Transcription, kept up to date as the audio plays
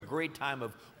great time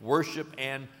of worship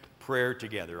and prayer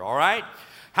together, all right?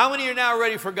 How many are now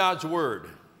ready for God's Word?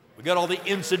 We got all the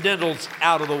incidentals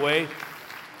out of the way.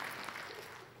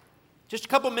 Just a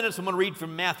couple minutes, I'm going to read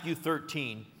from Matthew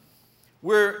 13.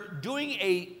 We're doing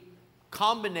a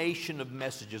combination of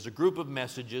messages, a group of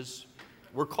messages.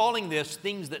 We're calling this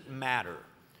Things That Matter.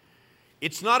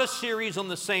 It's not a series on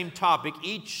the same topic.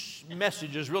 Each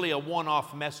message is really a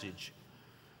one-off message.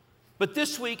 But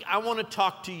this week, I want to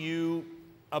talk to you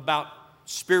about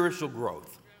spiritual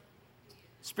growth.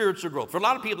 Spiritual growth. For a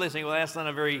lot of people, they say, well, that's not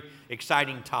a very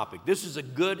exciting topic. This is a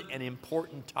good and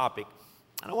important topic.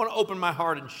 And I want to open my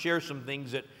heart and share some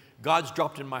things that God's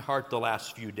dropped in my heart the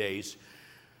last few days.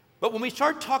 But when we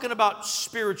start talking about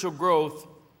spiritual growth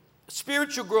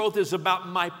is about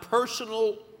my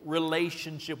personal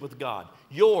relationship with God,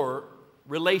 your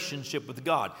relationship with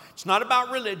God. It's not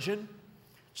about religion.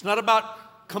 It's not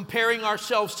about comparing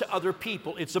ourselves to other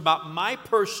people. It's about my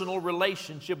personal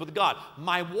relationship with God,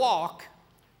 my walk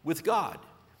with God.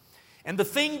 And the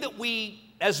thing that we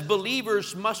as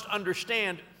believers must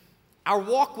understand, our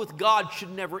walk with God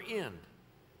should never end.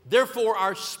 Therefore,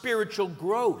 our spiritual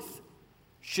growth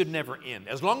should never end.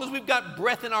 As long as we've got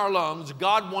breath in our lungs,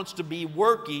 God wants to be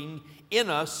working in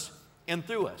us and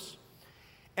through us.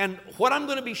 And what I'm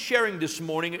going to be sharing this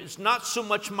morning is not so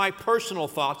much my personal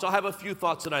thoughts. I'll have a few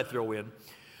thoughts that I throw in.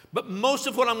 But most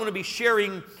of what I'm going to be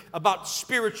sharing about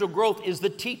spiritual growth is the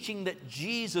teaching that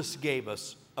Jesus gave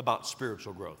us about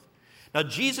spiritual growth. Now,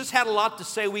 Jesus had a lot to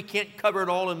say. We can't cover it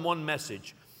all in one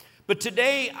message. But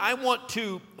today, I want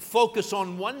to focus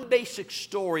on one basic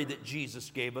story that Jesus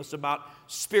gave us about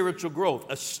spiritual growth.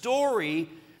 A story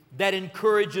that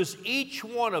encourages each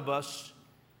one of us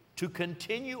to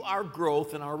continue our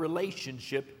growth and our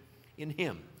relationship in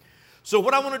Him. So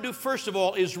what I want to do first of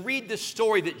all is read this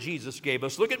story that Jesus gave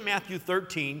us. Look at Matthew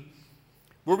 13.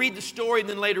 We'll read the story, and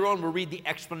then later on we'll read the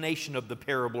explanation of the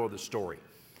parable or the story.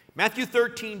 Matthew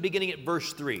 13, beginning at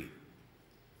verse 3.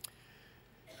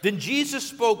 Then Jesus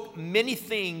spoke many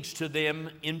things to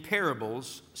them in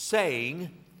parables,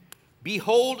 saying,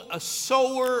 Behold, a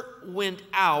sower went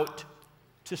out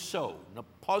to sow. Now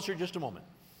pause here just a moment.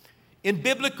 In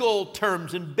biblical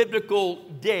terms, in biblical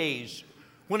days,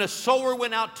 when a sower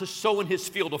went out to sow in his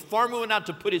field, a farmer went out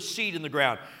to put his seed in the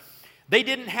ground, they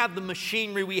didn't have the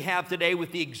machinery we have today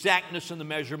with the exactness and the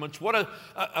measurements. What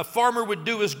a farmer would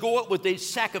do is go up with a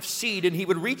sack of seed, and he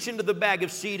would reach into the bag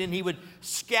of seed, and he would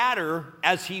scatter,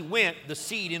 as he went, the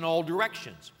seed in all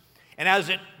directions. And as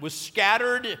it was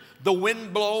scattered, the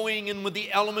wind blowing and with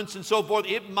the elements and so forth,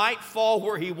 it might fall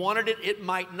where he wanted it, it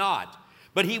might not.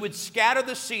 But he would scatter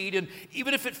the seed, and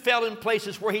even if it fell in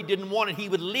places where he didn't want it, he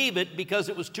would leave it because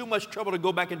it was too much trouble to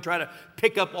go back and try to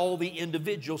pick up all the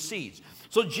individual seeds.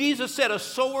 So Jesus said, a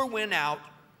sower went out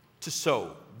to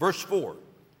sow. Verse 4,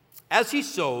 as he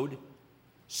sowed,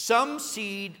 some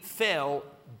seed fell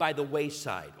by the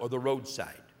wayside or the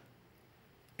roadside,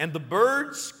 and the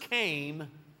birds came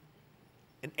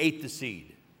and ate the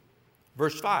seed.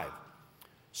 Verse 5,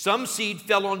 some seed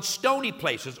fell on stony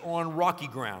places or on rocky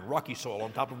ground, rocky soil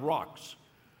on top of rocks,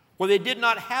 where they did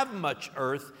not have much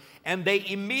earth, and they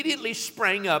immediately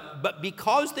sprang up. But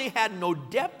because they had no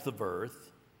depth of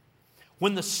earth,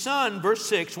 when the sun, verse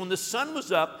 6, when the sun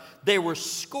was up, they were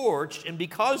scorched, and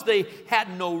because they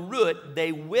had no root,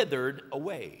 they withered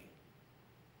away.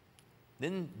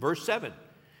 Then verse 7,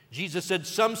 Jesus said,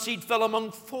 some seed fell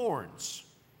among thorns,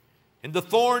 and the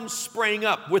thorns sprang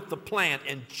up with the plant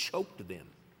and choked them.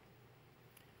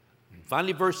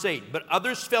 Finally, verse 8, but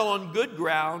others fell on good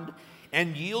ground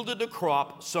and yielded a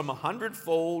crop, some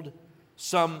 100-fold,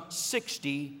 some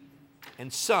 60,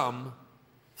 and some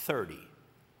 30.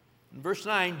 In verse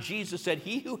 9, Jesus said,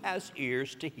 he who has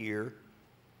ears to hear,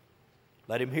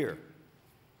 let him hear.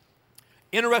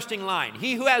 Interesting line.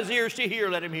 He who has ears to hear,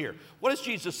 let him hear. What is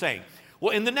Jesus saying?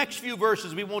 Well, in the next few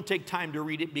verses, we won't take time to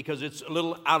read it because it's a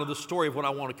little out of the story of what I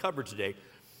want to cover today.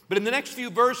 But in the next few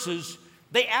verses,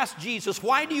 they asked Jesus,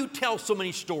 why do you tell so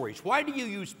many stories? Why do you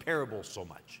use parables so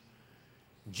much?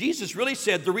 Jesus really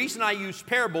said, the reason I use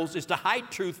parables is to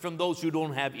hide truth from those who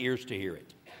don't have ears to hear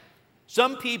it.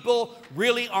 Some people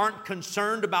really aren't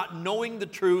concerned about knowing the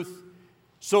truth,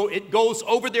 so it goes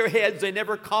over their heads. They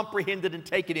never comprehend it and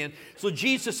take it in. So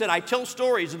Jesus said, I tell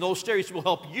stories, and those stories will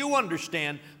help you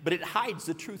understand, but it hides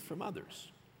the truth from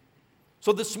others.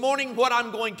 So this morning, what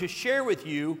I'm going to share with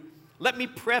you, let me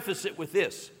preface it with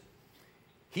this.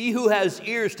 He who has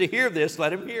ears to hear this,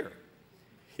 let him hear.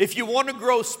 If you want to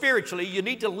grow spiritually, you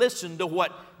need to listen to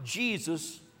what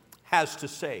Jesus has to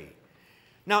say.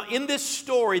 Now, in this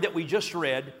story that we just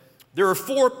read, there are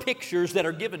 4 pictures that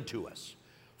are given to us.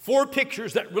 4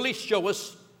 pictures that really show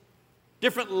us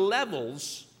different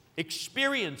levels,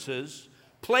 experiences,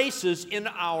 places in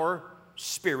our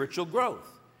spiritual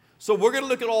growth. So we're going to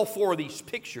look at all four of these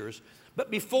pictures. But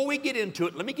before we get into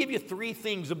it, let me give you three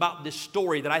things about this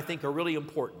story that I think are really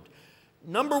important.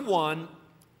 Number one,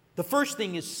 the first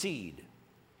thing is seed.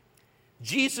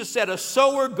 Jesus said a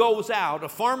sower goes out, a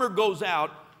farmer goes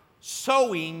out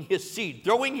sowing his seed,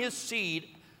 throwing his seed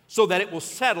so that it will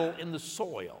settle in the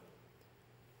soil.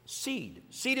 Seed.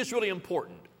 Seed is really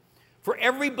important. For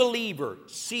every believer,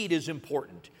 seed is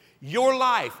important. Your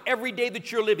life, every day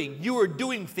that you're living, you are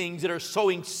doing things that are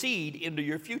sowing seed into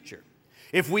your future.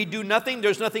 If we do nothing,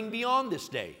 there's nothing beyond this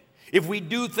day. If we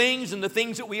do things, and the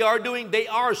things that we are doing, they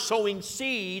are sowing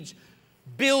seeds,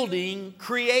 building,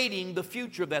 creating the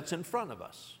future that's in front of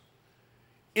us.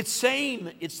 It's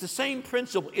the same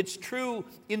principle. It's true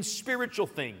in spiritual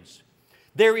things.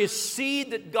 There is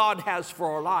seed that God has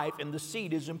for our life, and the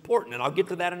seed is important, and I'll get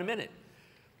to that in a minute.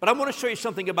 But I want to show you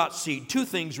something about seed. Two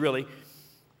things, really.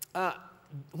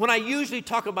 When I usually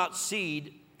talk about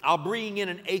seed, I'll bring in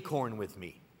an acorn with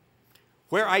me.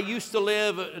 Where I used to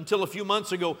live until a few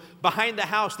months ago, behind the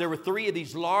house, there were three of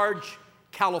these large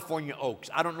California oaks.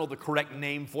 I don't know the correct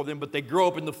name for them, but they grow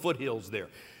up in the foothills there.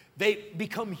 They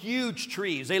become huge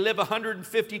trees. They live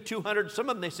 150, 200, some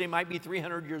of them they say might be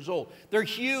 300 years old. They're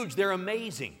huge, they're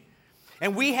amazing.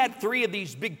 And we had three of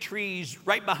these big trees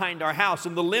right behind our house,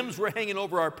 and the limbs were hanging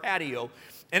over our patio.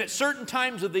 And at certain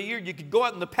times of the year, you could go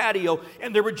out in the patio,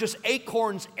 and there were just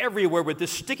acorns everywhere with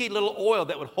this sticky little oil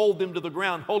that would hold them to the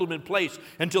ground, hold them in place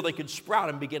until they could sprout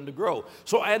and begin to grow.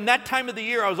 So in that time of the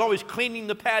year, I was always cleaning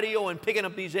the patio and picking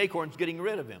up these acorns, getting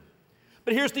rid of them.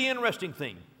 But here's the interesting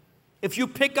thing. If you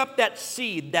pick up that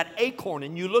seed, that acorn,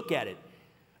 and you look at it,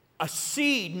 a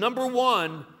seed, number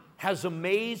one, has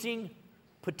amazing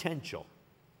potential.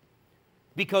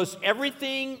 Because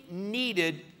everything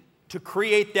needed to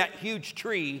create that huge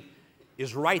tree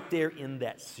is right there in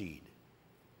that seed.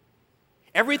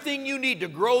 Everything you need to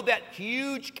grow that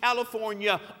huge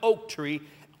California oak tree,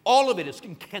 all of it is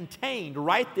contained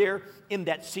right there in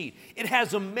that seed. It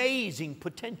has amazing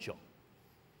potential.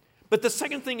 But the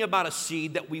second thing about a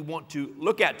seed that we want to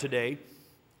look at today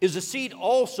is a seed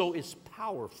also is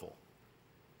powerful.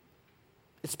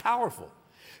 It's powerful.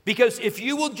 Because if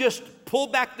you will just pull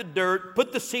back the dirt,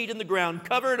 put the seed in the ground,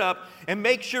 cover it up, and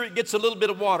make sure it gets a little bit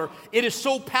of water, it is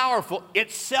so powerful,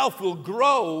 itself will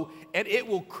grow and it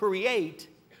will create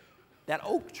that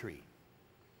oak tree.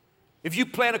 If you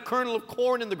plant a kernel of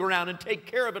corn in the ground and take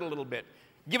care of it a little bit,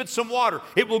 give it some water,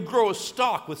 it will grow a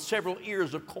stalk with several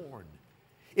ears of corn.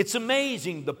 It's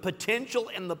amazing the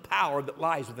potential and the power that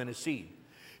lies within a seed.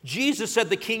 Jesus said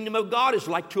the kingdom of God is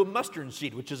like to a mustard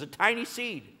seed, which is a tiny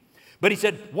seed. But he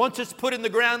said, once it's put in the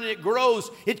ground and it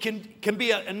grows, it can be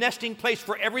a nesting place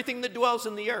for everything that dwells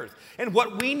in the earth. And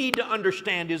what we need to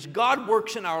understand is God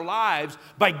works in our lives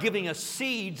by giving us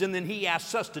seeds, and then he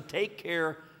asks us to take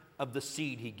care of the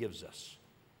seed he gives us.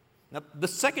 Now, the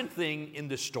second thing in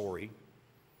this story,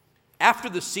 after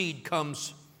the seed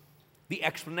comes the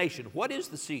explanation. What is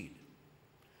the seed?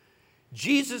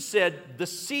 Jesus said the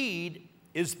seed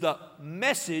is the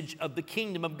message of the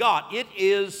kingdom of God. It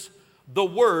is the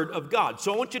Word of God.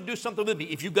 So I want you to do something with me.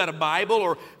 If you've got a Bible,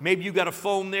 or maybe you've got a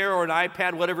phone there, or an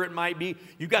iPad, whatever it might be,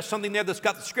 you've got something there that's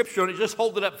got the scripture on it, just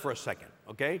hold it up for a second,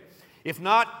 okay? If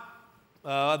not,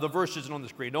 the verse isn't on the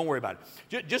screen. Don't worry about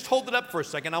it. Just hold it up for a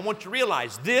second. I want you to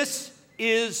realize this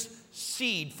is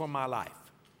seed for my life.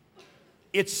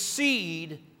 It's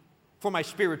seed for my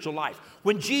spiritual life.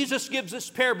 When Jesus gives this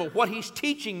parable, what he's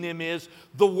teaching them is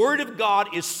the Word of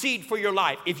God is seed for your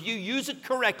life. If you use it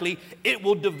correctly, it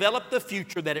will develop the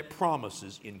future that it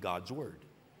promises in God's Word.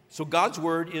 So God's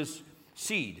Word is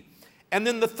seed. And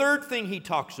then the third thing he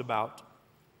talks about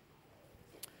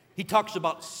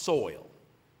soil.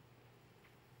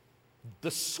 The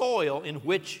soil in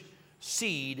which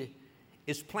seed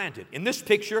is planted. In this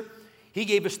picture, he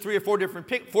gave us four different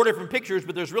pictures,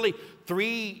 but there's really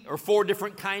 3 or 4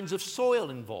 different kinds of soil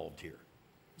involved here.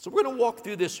 So we're going to walk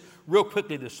through this real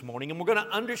quickly this morning, and we're going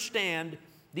to understand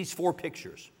these 4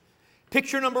 pictures.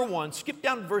 Picture number 1, skip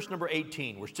down to verse number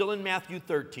 18. We're still in Matthew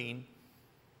 13,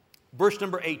 verse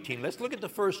number 18. Let's look at the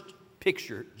first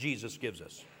picture Jesus gives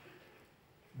us.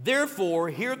 Therefore,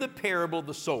 hear the parable of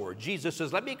the sower. Jesus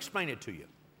says, let me explain it to you.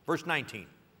 Verse 19.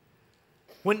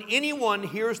 When anyone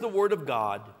hears the word of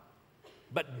God,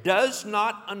 but does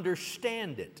not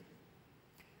understand it,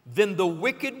 then the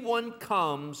wicked one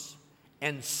comes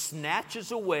and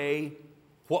snatches away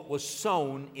what was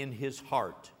sown in his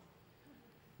heart.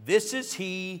 This is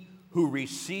he who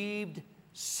received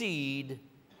seed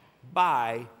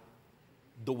by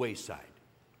the wayside.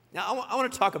 Now, I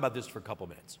want to talk about this for a couple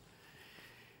minutes.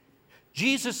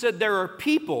 Jesus said there are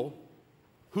people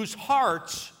whose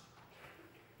hearts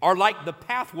are like the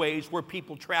pathways where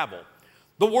people travel.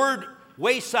 The word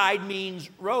wayside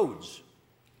means roads.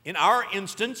 In our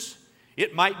instance,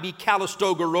 it might be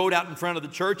Calistoga Road out in front of the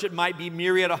church. It might be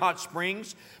Murrieta Hot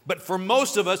Springs. But for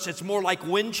most of us, it's more like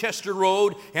Winchester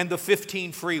Road and the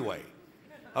 15 freeway.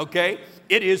 Okay?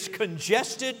 It is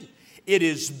congested. It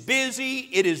is busy.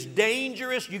 It is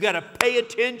dangerous. You got to pay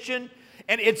attention.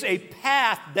 And it's a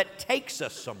path that takes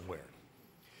us somewhere.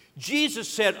 Jesus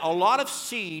said a lot of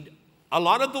seed, a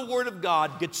lot of the Word of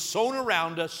God gets sown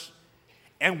around us,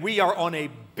 and we are on a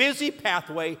busy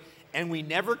pathway, and we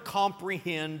never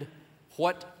comprehend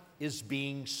what is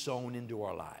being sown into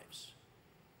our lives.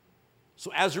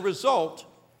 So as a result,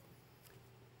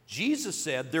 Jesus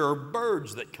said there are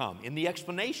birds that come. In the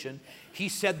explanation, he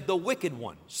said the wicked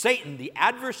one, Satan, the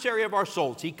adversary of our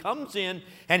souls, he comes in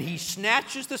and he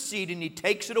snatches the seed and he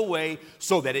takes it away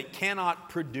so that it cannot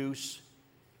produce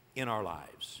in our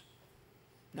lives.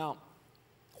 Now,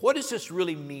 what does this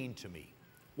really mean to me?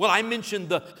 Well, I mentioned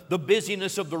the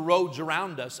busyness of the roads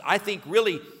around us. I think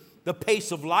really the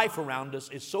pace of life around us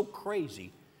is so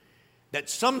crazy that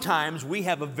sometimes we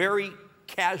have a very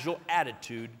casual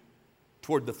attitude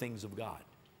toward the things of God.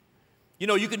 You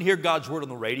know, you can hear God's Word on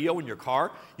the radio in your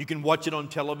car. You can watch it on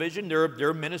television. There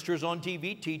are ministers on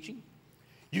TV teaching.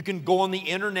 You can go on the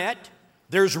internet.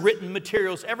 There's written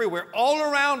materials everywhere. All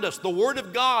around us, the Word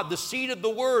of God, the seed of the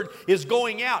Word is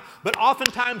going out. But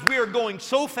oftentimes we are going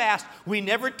so fast, we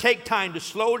never take time to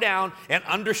slow down and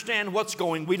understand what's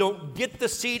going. We don't get the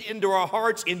seed into our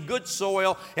hearts in good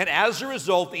soil. And as a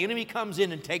result, the enemy comes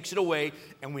in and takes it away,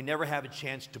 and we never have a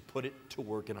chance to put it to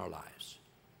work in our lives.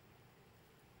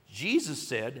 Jesus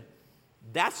said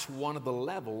that's one of the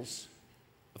levels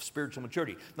of spiritual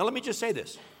maturity. Now, let me just say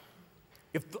this.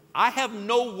 If I have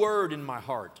no word in my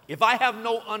heart, if I have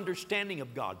no understanding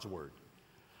of God's word,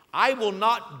 I will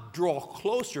not draw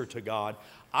closer to God.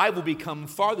 I will become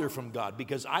farther from God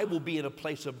because I will be in a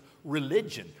place of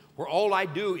religion where all I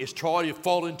do is try to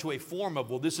fall into a form of,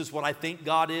 well, this is what I think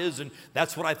God is and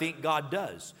that's what I think God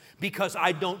does, because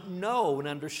I don't know and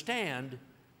understand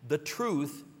the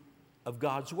truth of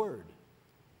God's word.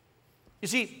 You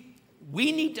see,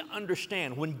 we need to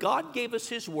understand when God gave us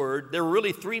His Word, there were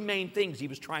really three main things He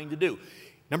was trying to do.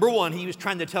 Number one, He was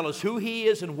trying to tell us who He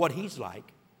is and what He's like.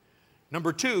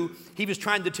 Number two, He was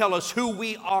trying to tell us who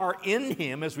we are in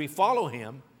Him as we follow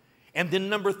Him. And then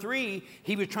number three,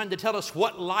 He was trying to tell us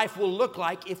what life will look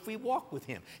like if we walk with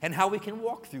Him and how we can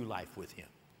walk through life with Him.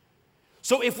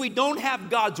 So if we don't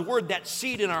have God's Word, that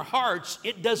seed in our hearts,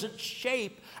 it doesn't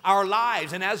shape our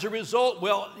lives. And as a result,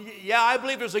 well, yeah, I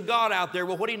believe there's a God out there.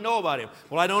 Well, what do you know about Him?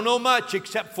 Well, I don't know much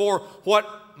except for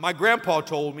what my grandpa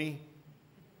told me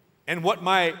and what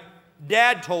my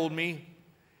dad told me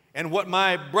and what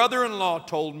my brother-in-law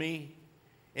told me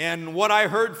and what I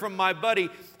heard from my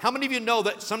buddy. How many of you know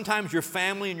that sometimes your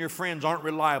family and your friends aren't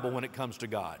reliable when it comes to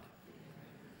God?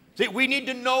 See, we need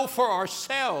to know for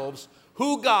ourselves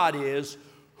who God is,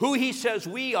 who He says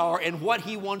we are, and what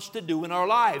He wants to do in our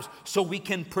lives so we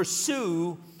can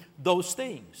pursue those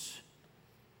things.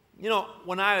 You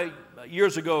know,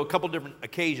 years ago, a couple different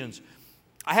occasions,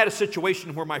 I had a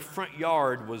situation where my front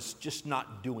yard was just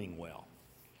not doing well.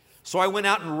 So I went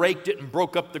out and raked it and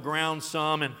broke up the ground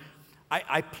some, and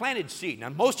I planted seed. Now,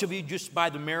 most of you just buy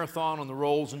the Marathon on the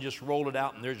rolls and just roll it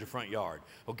out, and there's your front yard,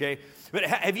 okay? But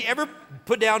have you ever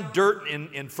put down dirt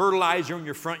and fertilizer in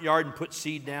your front yard and put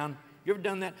seed down? You ever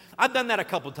done that? I've done that a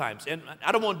couple times, and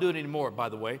I don't want to do it anymore, by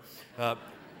the way. But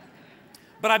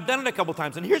I've done it a couple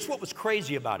times, and here's what was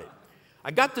crazy about it.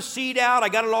 I got the seed out, I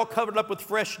got it all covered up with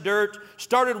fresh dirt,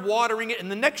 started watering it,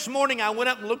 and the next morning I went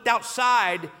up and looked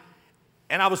outside,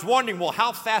 and I was wondering, well,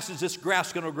 how fast is this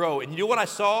grass going to grow? And you know what I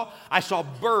saw? I saw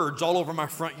birds all over my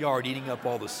front yard eating up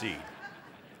all the seed.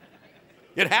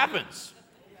 It happens.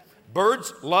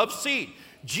 Birds love seed.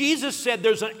 Jesus said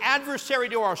there's an adversary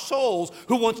to our souls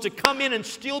who wants to come in and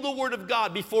steal the Word of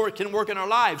God before it can work in our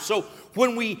lives. So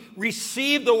when we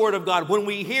receive the Word of God, when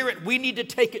we hear it, we need to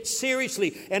take it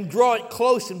seriously and draw it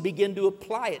close and begin to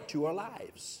apply it to our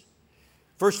lives.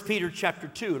 1 Peter chapter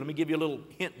 2, let me give you a little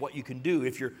hint what you can do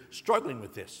if you're struggling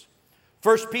with this.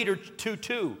 1 Peter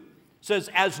 2:2 says,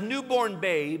 as newborn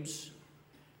babes,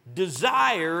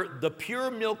 desire the pure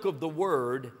milk of the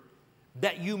Word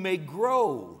that you may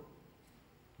grow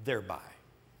thereby.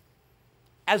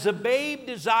 As a babe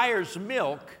desires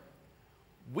milk,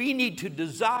 we need to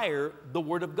desire the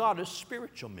Word of God as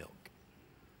spiritual milk.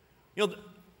 You know,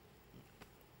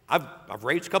 I've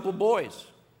raised a couple of boys.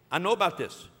 I know about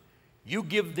this. You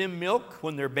give them milk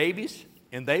when they're babies,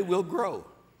 and they will grow.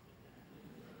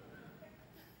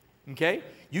 Okay?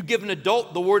 You give an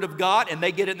adult the Word of God and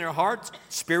they get it in their hearts,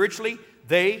 spiritually,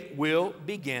 they will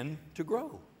begin to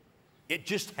grow. It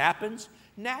just happens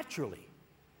naturally.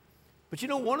 But you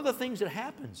know, one of the things that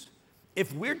happens,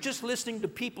 if we're just listening to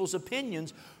people's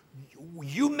opinions,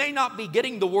 you may not be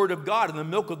getting the Word of God and the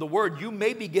milk of the Word. You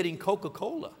may be getting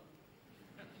Coca-Cola.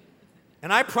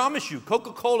 And I promise you,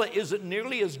 Coca-Cola isn't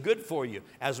nearly as good for you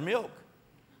as milk.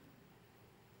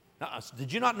 Now,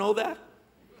 did you not know that?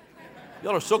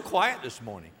 Y'all are so quiet this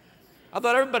morning. I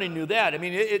thought everybody knew that. I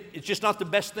mean, it's just not the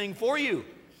best thing for you.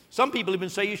 Some people even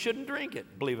say you shouldn't drink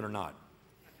it, believe it or not.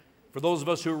 For those of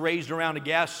us who were raised around a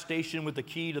gas station with the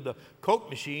key to the Coke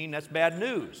machine, that's bad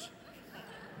news.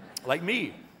 Like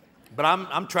me. But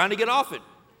I'm trying to get off it.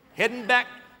 Heading back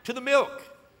to the milk,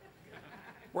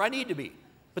 where I need to be.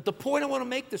 But the point I want to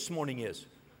make this morning is,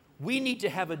 we need to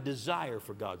have a desire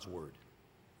for God's Word.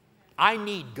 I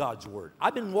need God's Word.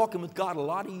 I've been walking with God a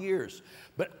lot of years,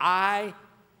 but I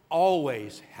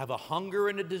always have a hunger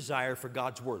and a desire for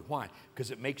God's Word. Why? Because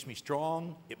it makes me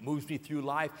strong. It moves me through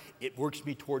life. It works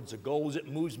me towards the goals. It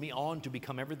moves me on to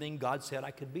become everything God said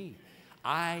I could be.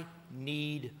 I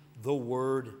need the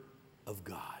Word of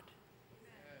God.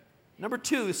 Number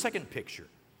two, the second picture.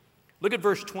 Look at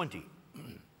verse 20.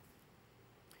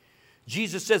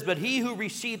 Jesus says, "But he who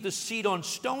received the seed on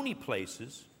stony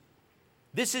places,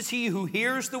 this is he who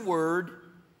hears the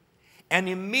word and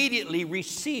immediately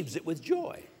receives it with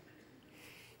joy.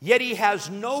 Yet he has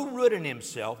no root in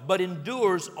himself, but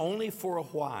endures only for a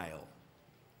while.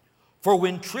 For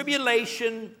when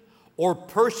tribulation or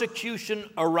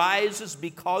persecution arises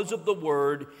because of the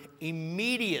word,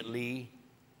 immediately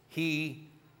he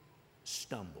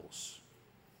stumbles."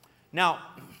 Now,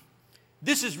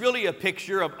 this is really a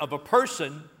picture of a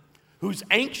person who's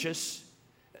anxious.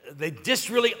 They just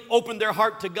really opened their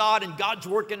heart to God and God's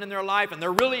working in their life and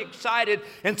they're really excited.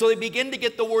 And so they begin to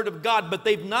get the Word of God, but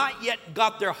they've not yet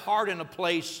got their heart in a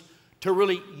place to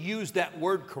really use that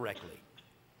Word correctly.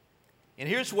 And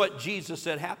here's what Jesus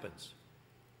said happens.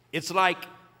 It's like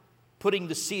putting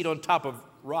the seed on top of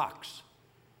rocks.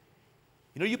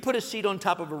 You know, you put a seed on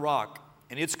top of a rock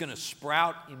and it's going to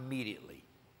sprout immediately.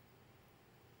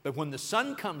 But when the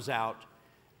sun comes out,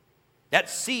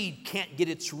 that seed can't get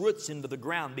its roots into the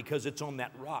ground because it's on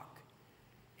that rock.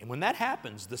 And when that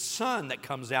happens, the sun that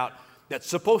comes out that's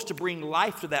supposed to bring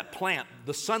life to that plant,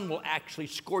 the sun will actually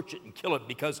scorch it and kill it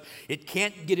because it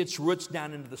can't get its roots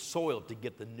down into the soil to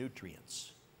get the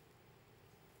nutrients.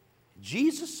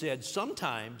 Jesus said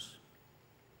sometimes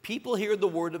people hear the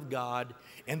Word of God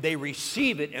and they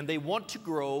receive it and they want to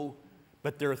grow,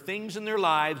 but there are things in their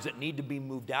lives that need to be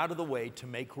moved out of the way to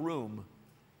make room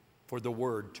for the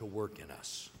Word to work in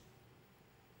us.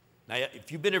 Now,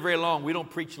 if you've been here very long, we don't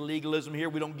preach legalism here.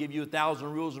 We don't give you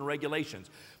 1,000 rules and regulations.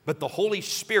 But the Holy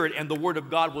Spirit and the Word of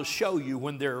God will show you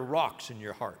when there are rocks in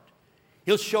your heart.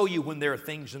 He'll show you when there are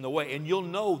things in the way, and you'll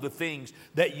know the things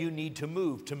that you need to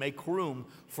move to make room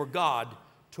for God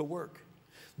to work.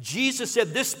 Jesus said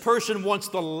this person wants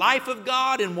the life of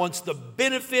God and wants the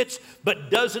benefits,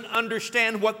 but doesn't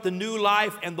understand what the new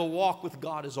life and the walk with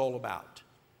God is all about.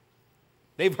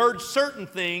 They've heard certain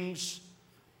things,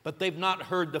 but they've not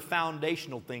heard the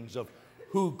foundational things of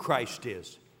who Christ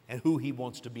is and who He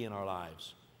wants to be in our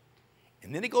lives.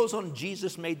 And then it goes on,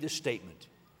 Jesus made this statement.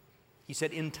 He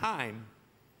said, "In time,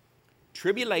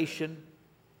 tribulation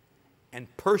and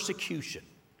persecution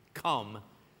come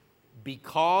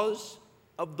because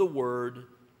of the Word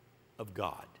of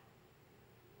God."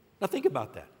 Now think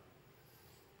about that.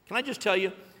 Can I just tell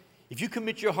you, if you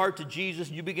commit your heart to Jesus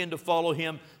and you begin to follow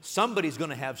Him, somebody's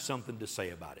going to have something to say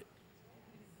about it.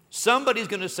 Somebody's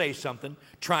going to say something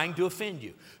trying to offend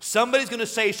you. Somebody's going to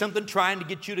say something trying to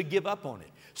get you to give up on it.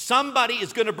 Somebody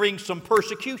is going to bring some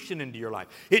persecution into your life.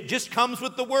 It just comes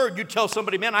with the Word. You tell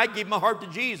somebody, "Man, I gave my heart to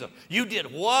Jesus." "You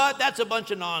did what? That's a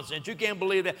bunch of nonsense. You can't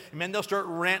believe that." And man, they'll start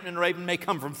ranting and raving. It may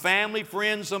come from family,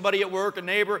 friends, somebody at work, a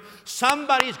neighbor.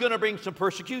 Somebody's going to bring some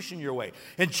persecution your way.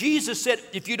 And Jesus said,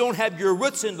 if you don't have your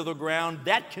roots into the ground,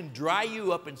 that can dry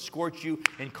you up and scorch you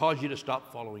and cause you to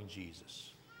stop following Jesus.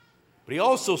 But He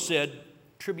also said,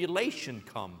 tribulation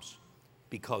comes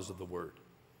because of the Word.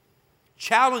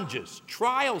 Challenges,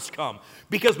 trials come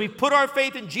because we put our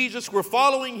faith in Jesus, we're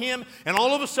following Him, and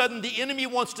all of a sudden the enemy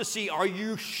wants to see, are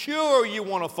you sure you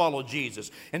want to follow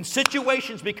Jesus? And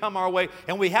situations become our way,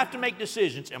 and we have to make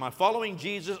decisions. Am I following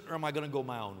Jesus or am I going to go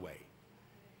my own way?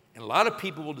 And a lot of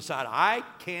people will decide, I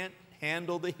can't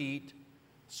handle the heat,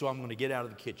 so I'm going to get out of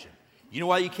the kitchen. You know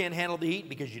why you can't handle the heat?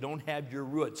 Because you don't have your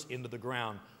roots into the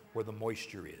ground where the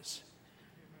moisture is.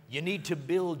 You need to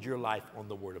build your life on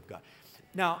the Word of God.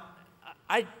 Now,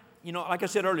 like I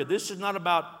said earlier, this is not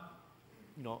about,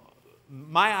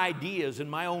 my ideas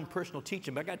and my own personal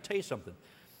teaching. But I got to tell you something.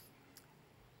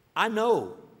 I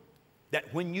know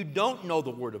that when you don't know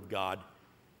the Word of God,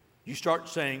 you start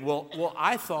saying, well,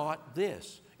 I thought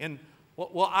this. And,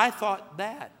 well, I thought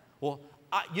that. Well,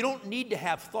 you don't need to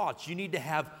have thoughts. You need to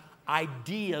have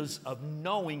ideas of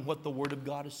knowing what the Word of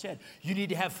God has said. You need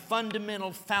to have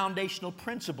fundamental, foundational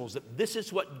principles that this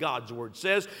is what God's Word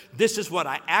says. This is what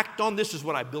I act on. This is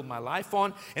what I build my life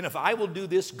on. And if I will do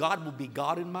this, God will be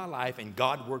God in my life, and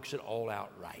God works it all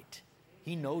out right.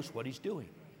 He knows what He's doing.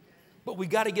 But we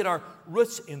got to get our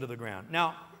roots into the ground.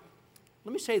 Now,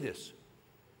 let me say this.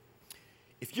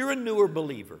 If you're a newer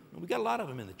believer, and we got a lot of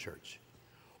them in the church,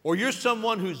 or you're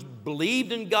someone who's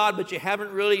believed in God, but you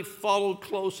haven't really followed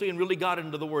closely and really got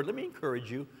into the Word, let me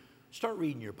encourage you, start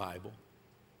reading your Bible.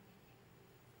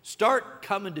 Start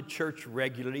coming to church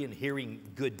regularly and hearing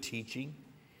good teaching.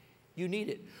 You need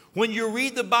it. When you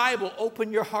read the Bible,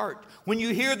 open your heart. When you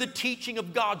hear the teaching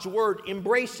of God's Word,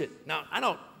 embrace it.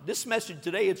 Now, this message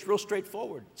today, it's real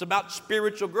straightforward. It's about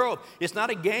spiritual growth. It's not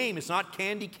a game. It's not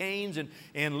candy canes and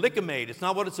Lickamade. It's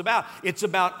not what it's about. It's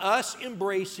about us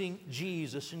embracing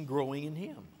Jesus and growing in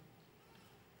Him.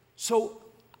 So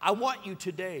I want you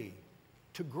today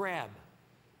to grab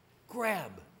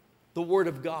the Word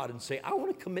of God and say, I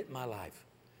want to commit my life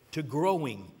to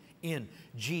growing in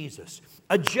Jesus.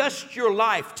 Adjust your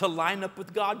life to line up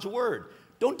with God's Word.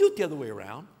 Don't do it the other way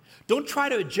around. Don't try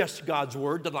to adjust God's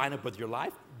Word to line up with your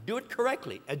life. Do it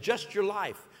correctly. Adjust your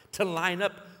life to line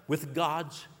up with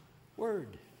God's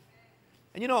Word.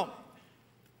 And you know,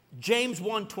 James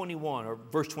 1:21, or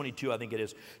verse 22, I think it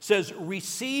is, says,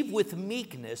 receive with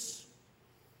meekness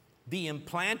the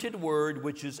implanted word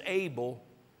which is able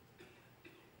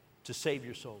to save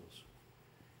your souls.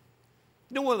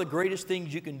 You know, one of the greatest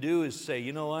things you can do is say,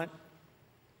 you know what?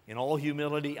 In all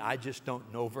humility, I just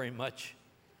don't know very much,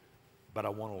 but I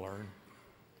want to learn.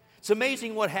 It's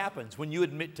amazing what happens when you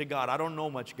admit to God, I don't know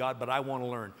much, God, but I want to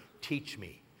learn. Teach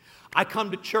me. I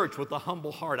come to church with a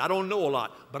humble heart. I don't know a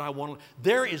lot, but I want to.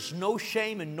 There is no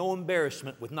shame and no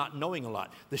embarrassment with not knowing a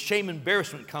lot. The shame and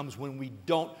embarrassment comes when we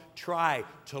don't try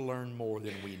to learn more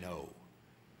than we know.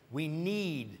 We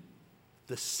need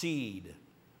the seed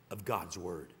of God's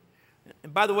Word.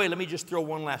 And by the way, let me just throw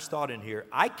one last thought in here.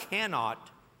 I cannot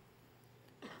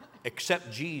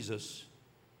accept Jesus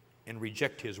and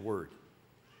reject His Word,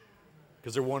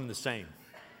 because they're one and the same.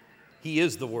 He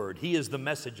is the Word. He is the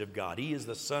message of God. He is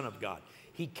the Son of God.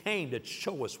 He came to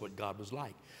show us what God was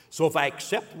like. So if I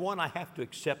accept one, I have to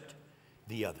accept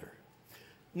the other.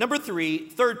 Number 3,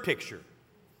 third picture.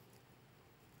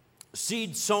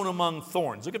 Seed sown among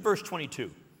thorns. Look at verse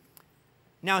 22.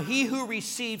 Now he who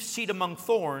receives seed among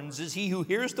thorns is he who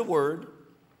hears the word,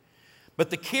 but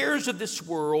the cares of this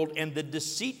world and the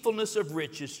deceitfulness of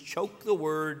riches choke the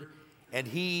word, and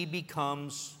he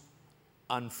becomes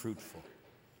unfruitful.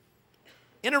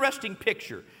 Interesting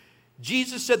picture.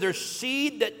 Jesus said there's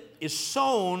seed that is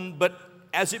sown, but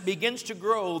as it begins to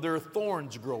grow, there are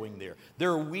thorns growing there.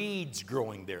 There are weeds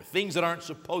growing there, things that aren't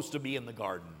supposed to be in the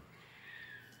garden.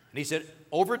 And he said,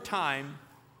 over time,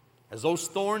 as those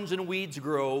thorns and weeds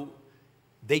grow,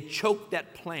 they choke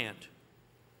that plant.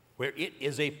 Where it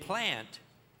is a plant,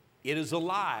 it is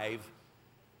alive,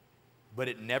 but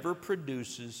it never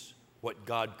produces what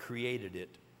God created it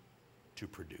to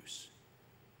produce.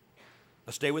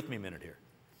 Now stay with me a minute here.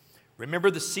 Remember,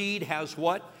 the seed has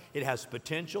what? It has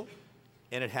potential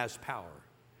and it has power.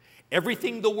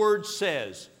 Everything the Word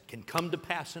says can come to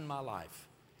pass in my life.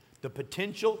 The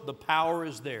potential, the power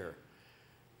is there.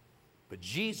 But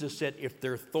Jesus said if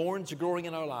there are thorns growing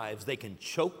in our lives, they can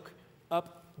choke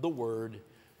up the Word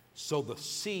so the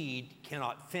seed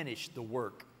cannot finish the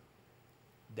work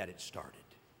that it started.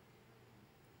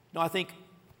 Now, I think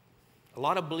a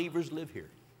lot of believers live here.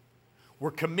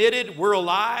 We're committed, we're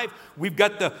alive, we've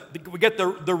got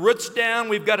the roots down,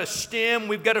 we've got a stem,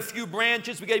 we've got a few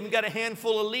branches, we've even got a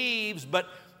handful of leaves, but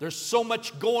there's so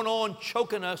much going on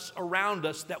choking us around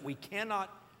us that we cannot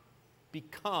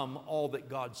become all that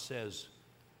God says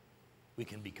we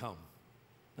can become.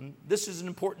 And this is an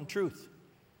important truth.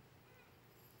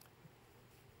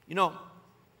 You know,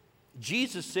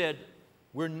 Jesus said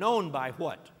we're known by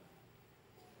what?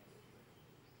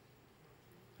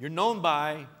 You're known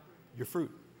by your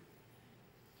fruit.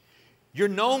 You're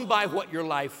known by what your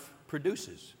life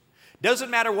produces. Doesn't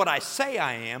matter what I say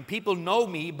I am, people know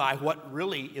me by what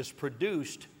really is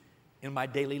produced in my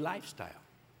daily lifestyle.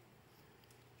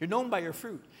 You're known by your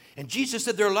fruit. And Jesus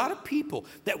said there are a lot of people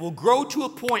that will grow to a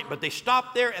point, but they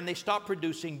stop there and they stop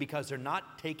producing because they're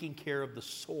not taking care of the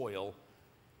soil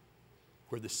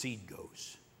where the seed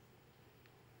goes.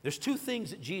 There's two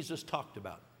things that Jesus talked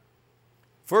about.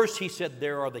 First, he said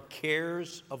there are the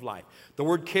cares of life. The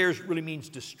word cares really means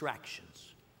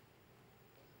distractions.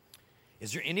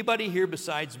 Is there anybody here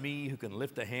besides me who can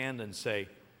lift a hand and say,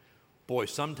 boy,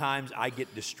 sometimes I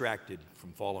get distracted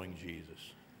from following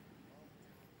Jesus?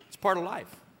 It's part of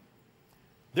life.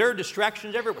 There are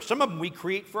distractions everywhere. Some of them we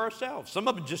create for ourselves. Some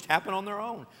of them just happen on their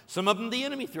own. Some of them the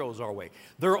enemy throws our way.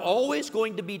 There are always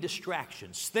going to be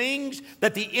distractions, things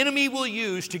that the enemy will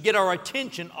use to get our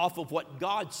attention off of what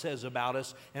God says about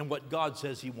us and what God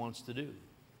says he wants to do.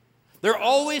 There are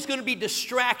always going to be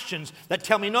distractions that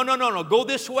tell me, no, go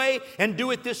this way and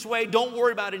do it this way. Don't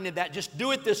worry about any of that. Just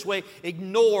do it this way.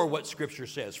 Ignore what Scripture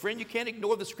says. Friend, you can't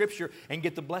ignore the Scripture and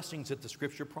get the blessings that the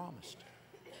Scripture promised.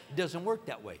 It doesn't work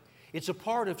that way. It's a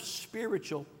part of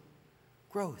spiritual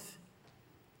growth.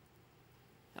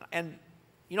 And,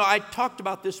 I talked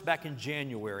about this back in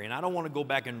January, and I don't want to go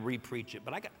back and re-preach it,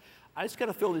 but I just got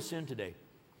to fill this in today.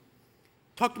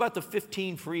 Talked about the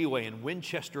 15 freeway and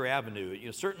Winchester Avenue.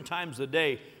 Certain times of the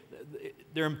day,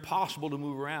 they're impossible to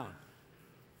move around.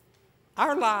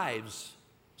 Our lives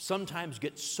sometimes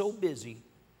get so busy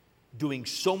doing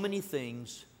so many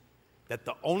things that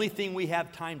the only thing we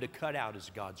have time to cut out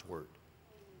is God's Word.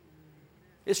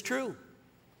 It's true.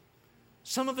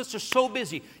 Some of us are so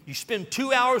busy. You spend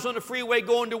 2 hours on the freeway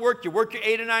going to work. You work your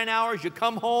 8 or 9 hours. You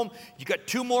come home. You got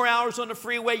 2 more hours on the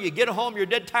freeway. You get home. You're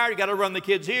dead tired. You got to run the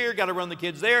kids here. Got to run the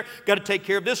kids there. Got to take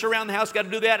care of this around the house. Got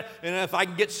to do that. And if I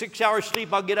can get 6 hours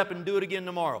sleep, I'll get up and do it again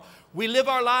tomorrow. We live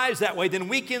our lives that way. Then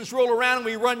weekends roll around and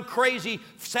we run crazy.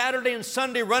 Saturday and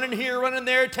Sunday, running here, running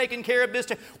there, taking care of this.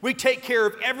 We take care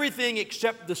of everything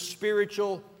except the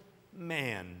spiritual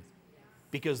man,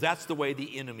 because that's the way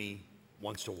the enemy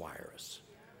wants to wire us.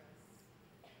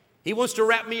 He wants to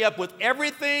wrap me up with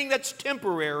everything that's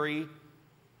temporary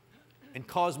and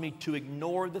cause me to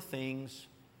ignore the things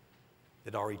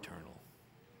that are eternal.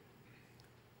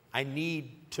 I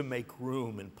need to make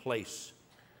room and place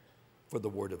for the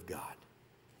Word of God.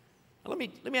 Now let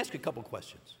me ask you a couple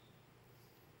questions.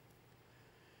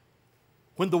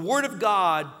 When the Word of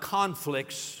God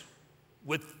conflicts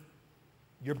with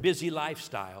your busy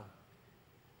lifestyle,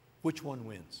 which one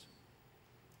wins?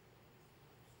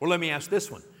 Well, let me ask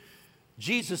this one.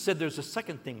 Jesus said there's a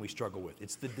second thing we struggle with.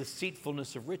 It's the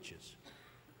deceitfulness of riches.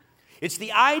 It's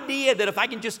the idea that if I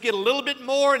can just get a little bit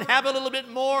more and have a little bit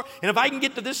more, and if I can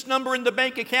get to this number in the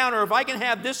bank account, or if I can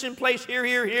have this in place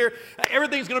here,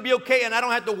 everything's going to be okay and I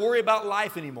don't have to worry about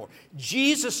life anymore.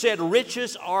 Jesus said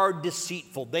riches are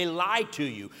deceitful. They lie to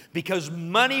you because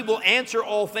money will answer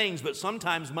all things, but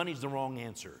sometimes money's the wrong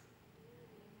answer.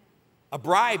 A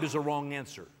bribe is a wrong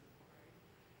answer.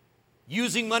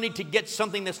 Using money to get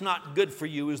something that's not good for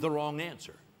you is the wrong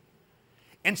answer.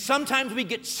 And sometimes we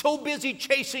get so busy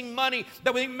chasing money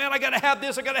that we think, man, I got to have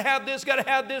this, I got to have this, got to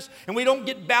have this. And we don't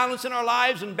get balance in our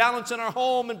lives and balance in our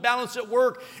home and balance at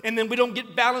work. And then we don't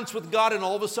get balance with God, and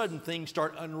all of a sudden things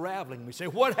start unraveling. We say,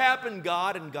 what happened,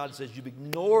 God? And God says, you've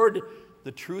ignored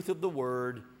the truth of the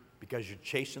Word because you're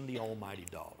chasing the almighty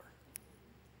dollar.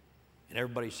 And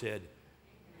everybody said,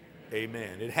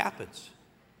 amen. It happens.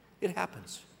 It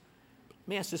happens. Let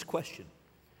me ask this question.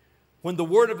 When the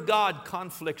Word of God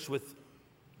conflicts with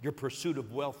your pursuit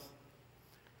of wealth,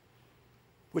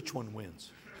 which one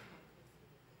wins?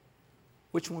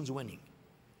 Which one's winning?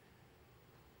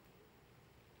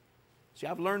 See,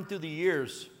 I've learned through the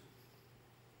years,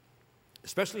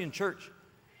 especially in church,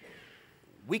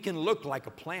 we can look like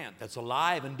a plant that's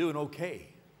alive and doing okay.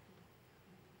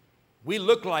 We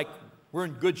look like we're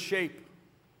in good shape.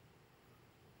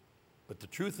 But the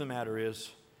truth of the matter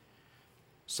is,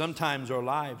 sometimes our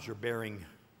lives are bearing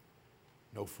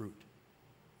no fruit.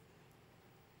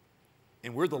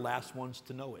 And we're the last ones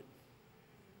to know it.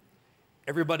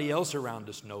 Everybody else around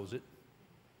us knows it,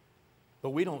 but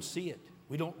we don't see it.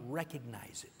 We don't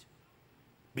recognize it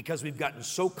because we've gotten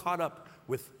so caught up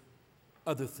with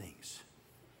other things.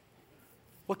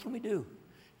 What can we do?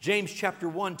 James chapter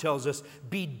 1 tells us,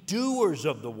 be doers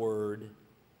of the word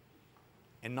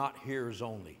and not hearers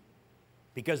only.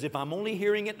 Because if I'm only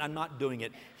hearing it and I'm not doing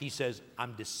it, he says,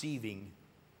 I'm deceiving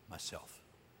myself.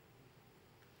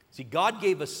 See, God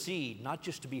gave us seed not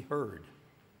just to be heard,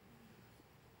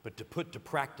 but to put to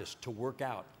practice, to work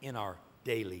out in our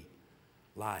daily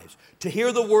lives. To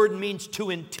hear the word means to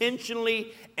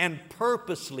intentionally and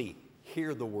purposely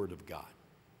hear the word of God.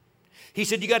 He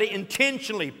said you got to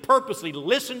intentionally, purposely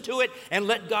listen to it and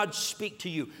let God speak to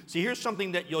you. See, here's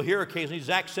something that you'll hear occasionally.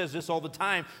 Zach says this all the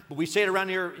time, but we say it around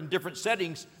here in different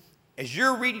settings. As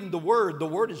you're reading the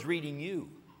word is reading you.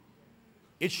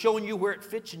 It's showing you where it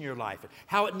fits in your life,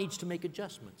 how it needs to make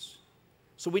adjustments.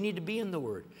 So we need to be in the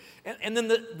Word. And then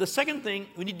the second thing,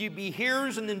 we need to be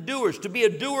hearers and then doers. To be a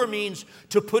doer means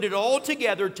to put it all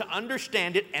together, to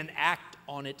understand it, and act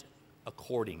on it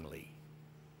accordingly.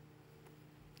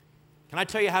 Can I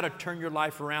tell you how to turn your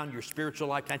life around, your spiritual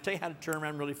life? Can I tell you how to turn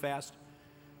around really fast?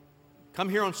 Come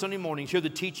here on Sunday mornings, hear the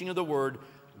teaching of the Word,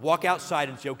 walk outside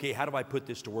and say, okay, how do I put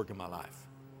this to work in my life?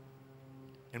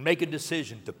 And make a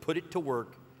decision to put it to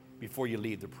work before you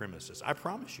leave the premises. I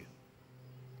promise you.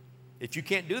 If you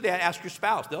can't do that, ask your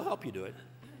spouse. They'll help you do it.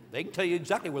 They can tell you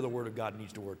exactly where the Word of God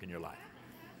needs to work in your life.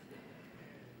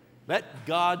 Let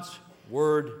God's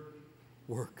Word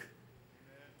work.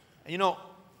 And you know,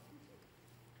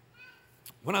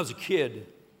 when I was a kid,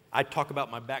 I talk about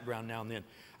my background now and then.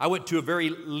 I went to a very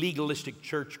legalistic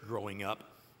church growing up.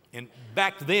 And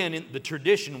back then, the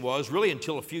tradition was, really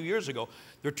until a few years ago,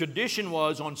 the tradition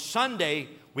was on Sunday,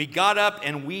 we got up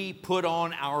and we put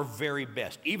on our very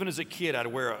best. Even as a kid, I'd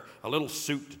wear a little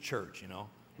suit to church, you know.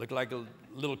 Looked like a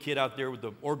little kid out there with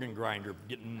the organ grinder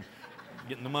getting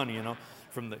the money, you know,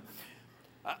 from the...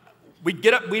 We'd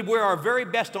get up, we'd wear our very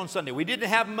best on Sunday. We didn't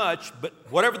have much, but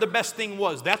whatever the best thing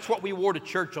was, that's what we wore to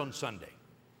church on Sunday.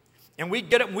 And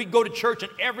we'd get up and we'd go to church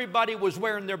and everybody was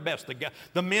wearing their best.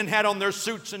 The men had on their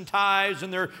suits and ties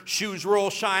and their shoes were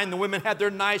all shine. The women had their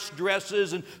nice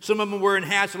dresses and some of them were wearing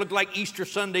hats. It looked like Easter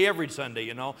Sunday every Sunday,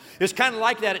 you know. It's kind of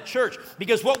like that at church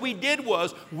because what we did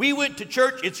was we went to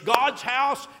church. It's God's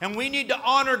house and we need to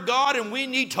honor God and we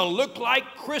need to look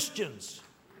like Christians.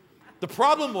 The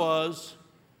problem was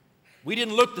we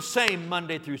didn't look the same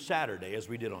Monday through Saturday as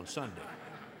we did on Sunday.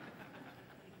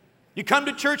 You come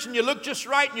to church and you look just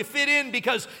right and you fit in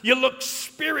because you look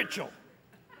spiritual.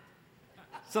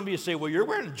 Some of you say, well, you're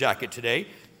wearing a jacket today.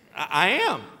 I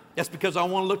am. That's because I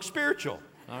want to look spiritual.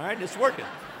 All right, it's working.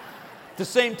 At the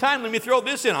same time, let me throw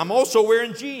this in. I'm also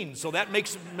wearing jeans, so that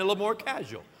makes it a little more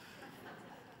casual.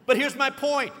 But here's my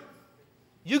point.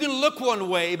 You can look one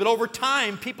way, but over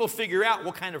time, people figure out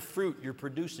what kind of fruit you're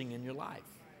producing in your life.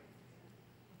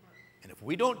 And if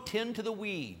we don't tend to the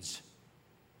weeds,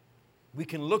 we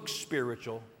can look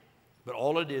spiritual, but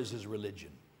all it is religion.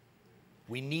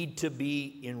 We need to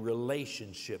be in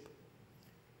relationship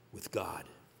with God.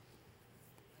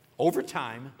 Over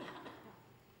time,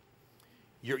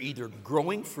 you're either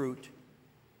growing fruit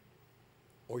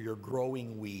or you're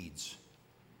growing weeds.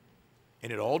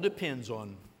 And it all depends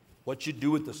on what you do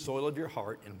with the soil of your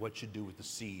heart and what you do with the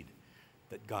seed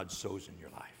that God sows in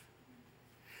your life.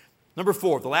 Number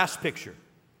 4, the last picture.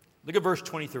 Look at verse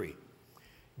 23.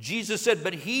 Jesus said,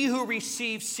 but he who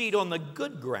receives seed on the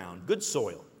good ground, good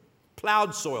soil,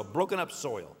 plowed soil, broken up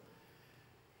soil,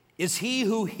 is he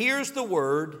who hears the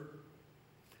word,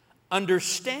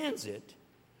 understands it,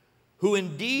 who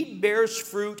indeed bears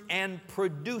fruit and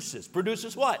produces.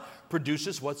 Produces what?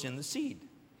 Produces what's in the seed.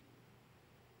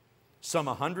 Some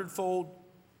 100-fold,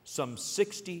 some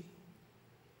 60,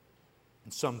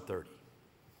 and some 30.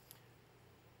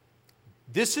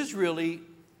 This is really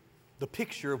the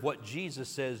picture of what Jesus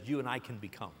says you and I can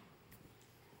become.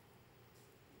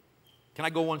 Can I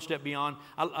go one step beyond?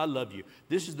 I love you.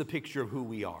 This is the picture of who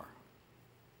we are.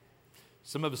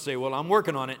 Some of us say, well, I'm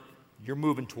working on it. You're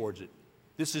moving towards it.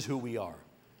 This is who we are.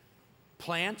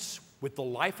 Plants with the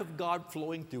life of God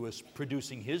flowing through us,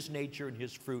 producing His nature and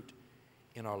His fruit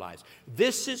in our lives.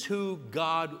 This is who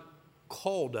God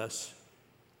called us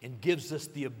and gives us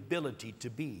the ability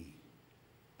to be.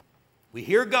 We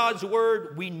hear God's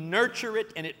word, we nurture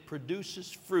it, and it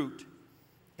produces fruit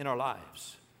in our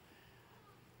lives.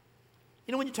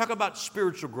 You know, when you talk about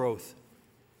spiritual growth,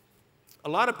 a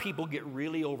lot of people get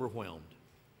really overwhelmed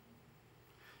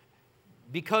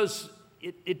because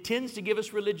it tends to give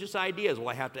us religious ideas. Well,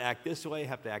 I have to act this way, I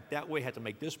have to act that way, I have to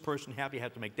make this person happy, I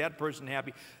have to make that person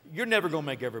happy. You're never going to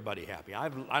make everybody happy. I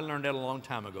learned that a long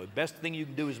time ago. The best thing you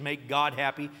can do is make God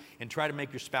happy and try to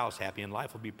make your spouse happy, and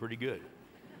life will be pretty good.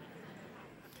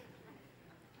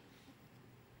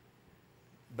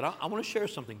 But I want to share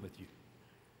something with you.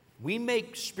 We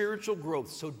make spiritual growth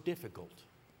so difficult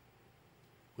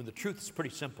when the truth is pretty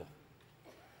simple.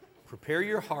 Prepare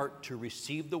your heart to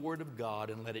receive the Word of God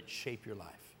and let it shape your life.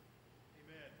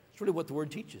 Amen. It's really what the Word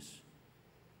teaches.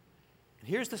 And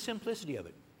here's the simplicity of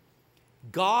it.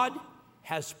 God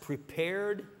has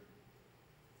prepared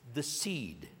the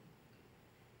seed.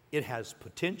 It has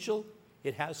potential.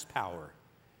 It has power.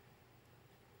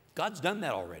 God's done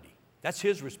that already. That's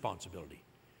His responsibility.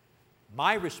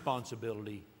 My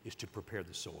responsibility is to prepare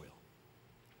the soil.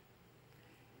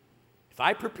 If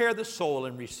I prepare the soil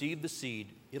and receive the seed,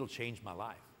 it'll change my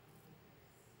life.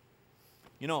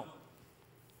 You know,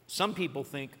 some people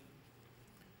think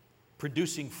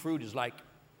producing fruit is like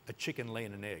a chicken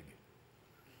laying an egg.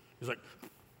 He's like,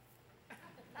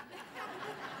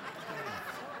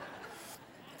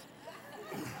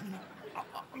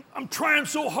 I'm trying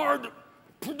so hard to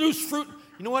produce fruit.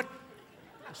 You know what?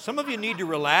 Some of you need to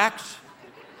relax.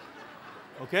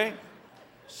 Okay?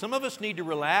 Some of us need to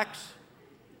relax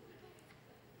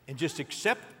and just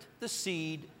accept the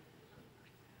seed,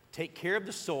 take care of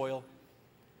the soil,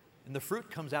 and the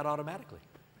fruit comes out automatically.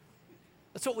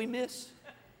 That's what we miss.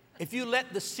 If you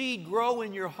let the seed grow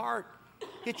in your heart,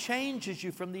 it changes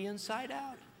you from the inside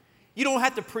out. You don't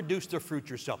have to produce the fruit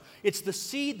yourself. It's the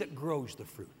seed that grows the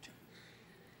fruit.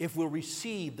 If we'll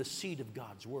receive the seed of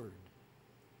God's Word.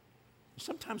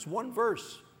 Sometimes one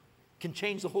verse can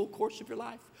change the whole course of your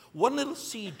life. One little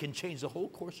seed can change the whole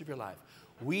course of your life.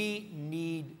 We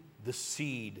need the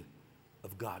seed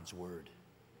of God's Word.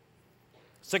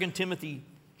 2 Timothy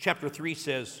chapter 3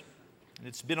 says, and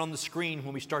it's been on the screen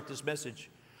when we start this message,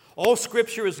 all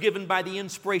Scripture is given by the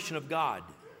inspiration of God,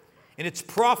 and it's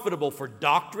profitable for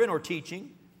doctrine or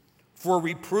teaching, for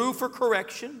reproof or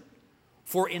correction,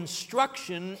 for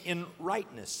instruction in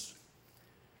rightness,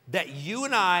 that you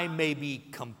and I may be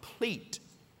complete,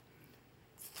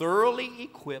 thoroughly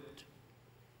equipped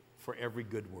for every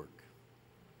good work.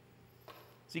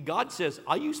 See, God says,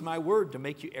 I'll use my word to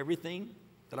make you everything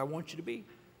that I want you to be.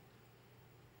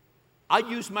 I'll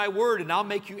use my word and I'll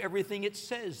make you everything it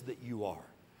says that you are.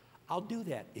 I'll do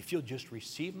that if you'll just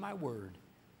receive my word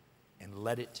and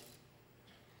let it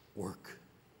work.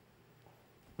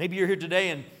 Maybe you're here today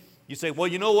and you say, well,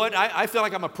 you know what? I feel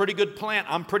like I'm a pretty good plant.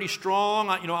 I'm pretty strong.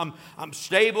 I'm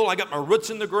stable. I got my roots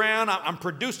in the ground. I'm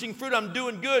producing fruit. I'm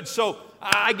doing good. So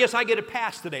I guess I get a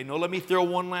pass today. No, let me throw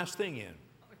one last thing in.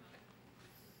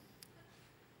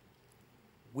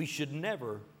 We should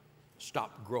never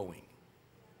stop growing.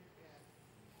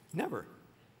 Never.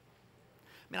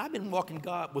 I mean, I've been walking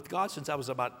with God since I was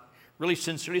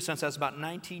since I was about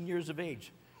 19 years of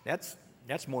age. That's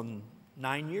more than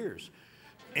 9 years.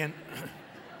 And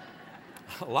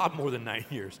a lot more than 9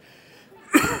 years.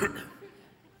 But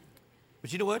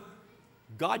you know what?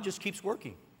 God just keeps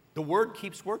working. The Word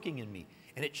keeps working in me.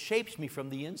 And it shapes me from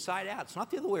the inside out. It's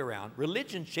not the other way around.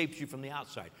 Religion shapes you from the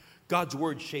outside. God's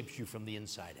Word shapes you from the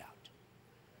inside out.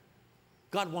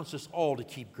 God wants us all to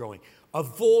keep growing.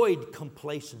 Avoid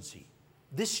complacency.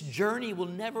 This journey will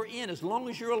never end. As long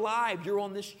as you're alive, you're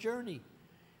on this journey.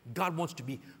 God wants to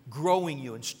be growing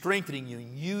you and strengthening you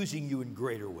and using you in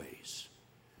greater ways.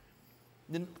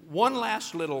 Then one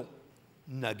last little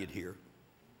nugget here.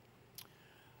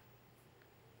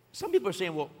 Some people are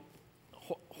saying, well,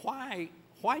 why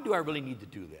do I really need to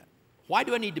do that? Why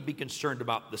do I need to be concerned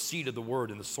about the seed of the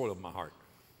Word in the soil of my heart?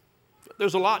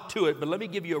 There's a lot to it, but let me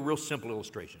give you a real simple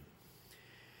illustration.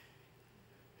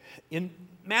 In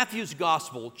Matthew's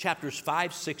Gospel, chapters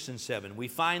 5, 6, and 7, we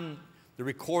find the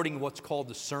recording of what's called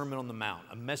the Sermon on the Mount,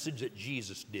 a message that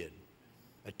Jesus did,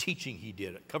 a teaching he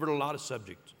did. It covered a lot of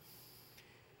subjects.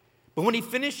 But when he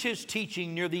finished his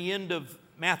teaching near the end of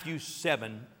Matthew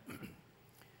 7,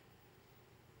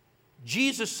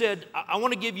 Jesus said, I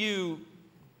want to give you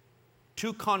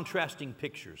two contrasting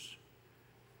pictures.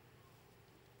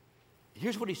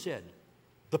 Here's what he said.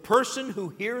 The person who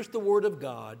hears the Word of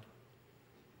God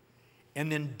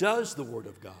and then does the Word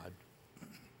of God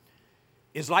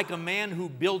is like a man who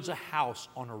builds a house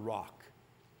on a rock.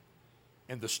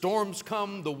 And the storms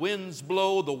come, the winds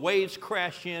blow, the waves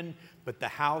crash in, but the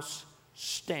house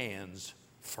stands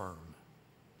firm.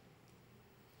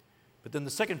 But then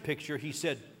the second picture, he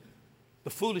said,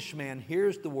 the foolish man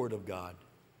hears the Word of God,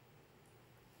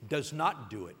 does not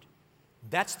do it.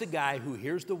 That's the guy who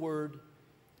hears the Word,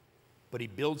 but he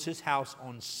builds his house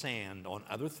on sand, on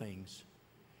other things,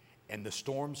 and the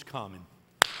storms come and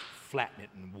flatten it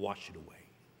and wash it away.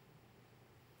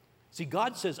 See,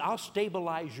 God says, I'll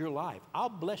stabilize your life. I'll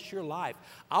bless your life.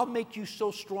 I'll make you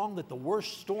so strong that the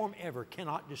worst storm ever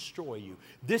cannot destroy you.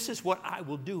 This is what I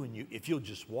will do in you if you'll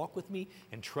just walk with me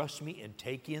and trust me and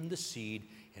take in the seed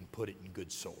and put it in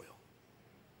good soil.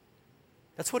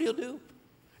 That's what he'll do.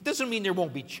 It doesn't mean there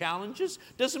won't be challenges.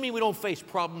 Doesn't mean we don't face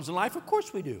problems in life. Of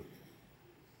course we do.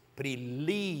 But he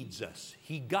leads us,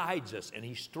 he guides us, and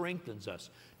he strengthens us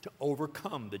to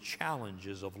overcome the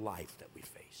challenges of life that we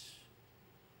face.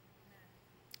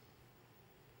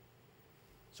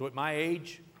 So at my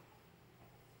age,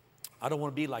 I don't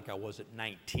want to be like I was at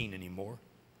 19 anymore.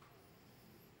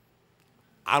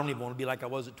 I don't even want to be like I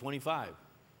was at 25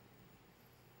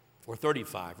 or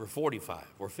 35 or 45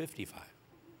 or 55.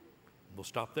 We'll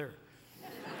stop there.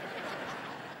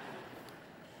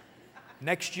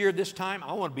 Next year, this time,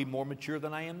 I want to be more mature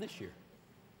than I am this year.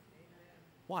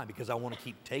 Why? Because I want to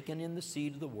keep taking in the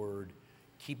seed of the Word,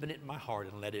 keeping it in my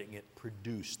heart, and letting it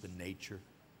produce the nature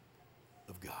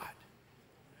of God.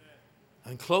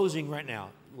 In closing right now,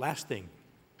 last thing.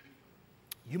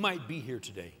 You might be here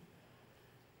today.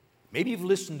 Maybe you've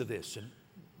listened to this,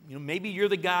 and maybe you're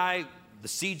the guy, the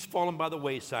seed's fallen by the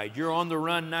wayside. You're on the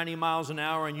run 90 miles an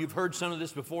hour, and you've heard some of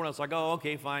this before, and it's like, oh,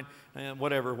 okay, fine,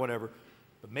 whatever.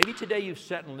 But maybe today you've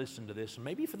sat and listened to this, and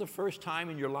maybe for the first time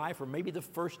in your life, or maybe the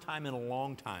first time in a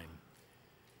long time,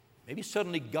 maybe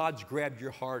suddenly God's grabbed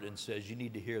your heart and says, you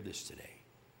need to hear this today.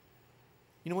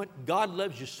 You know what? God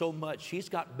loves you so much, He's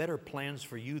got better plans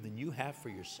for you than you have for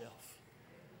yourself.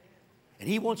 And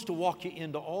He wants to walk you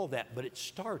into all that, but it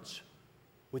starts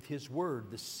with His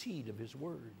Word, the seed of His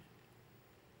Word.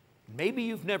 Maybe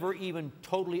you've never even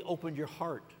totally opened your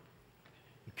heart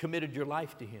and committed your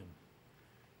life to Him.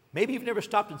 Maybe you've never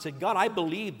stopped and said, God, I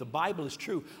believe the Bible is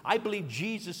true. I believe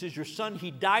Jesus is your Son. He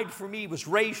died for me, was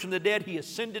raised from the dead. He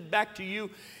ascended back to you.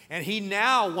 And He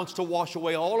now wants to wash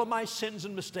away all of my sins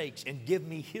and mistakes and give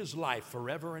me His life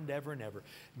forever and ever and ever.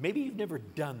 Maybe you've never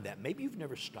done that. Maybe you've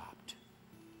never stopped.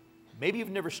 Maybe you've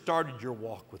never started your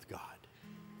walk with God.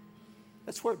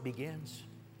 That's where it begins.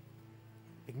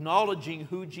 Acknowledging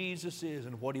who Jesus is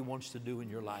and what He wants to do in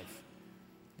your life.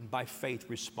 And by faith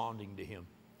responding to Him.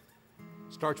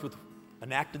 It starts with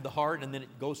an act of the heart, and then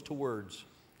it goes to words.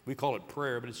 We call it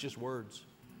prayer, but it's just words.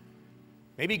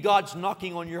 Maybe God's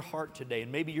knocking on your heart today,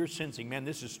 and maybe you're sensing, man,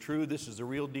 this is true, this is the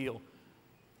real deal.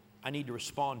 I need to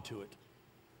respond to it.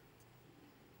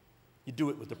 You do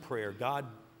it with a prayer. God,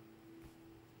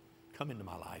 come into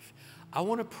my life. I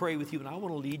want to pray with you, and I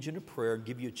want to lead you in a prayer and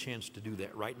give you a chance to do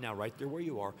that right now, right there where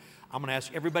you are. I'm going to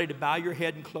ask everybody to bow your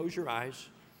head and close your eyes.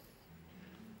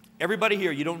 Everybody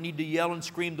here, you don't need to yell and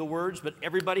scream the words, but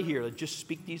everybody here, just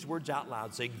speak these words out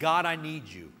loud. Say, God, I need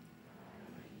you.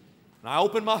 And I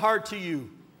open my heart to you.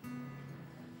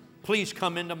 Please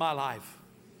come into my life.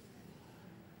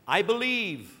 I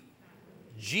believe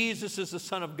Jesus is the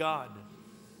Son of God.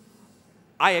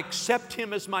 I accept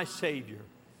Him as my Savior.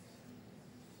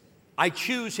 I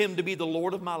choose Him to be the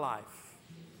Lord of my life.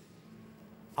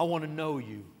 I want to know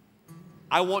you.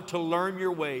 I want to learn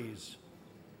your ways.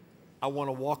 I want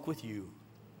to walk with you.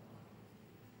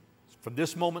 From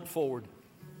this moment forward,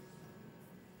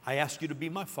 I ask you to be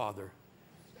my Father,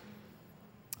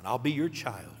 and I'll be your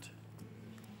child.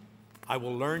 I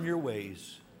will learn your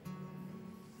ways.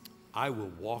 I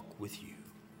will walk with you.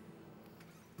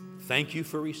 Thank you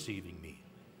for receiving me.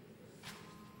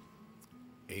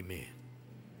 Amen.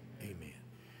 Amen.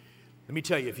 Let me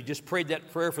tell you, if you just prayed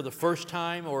that prayer for the first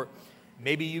time, or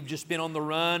maybe you've just been on the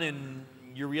run and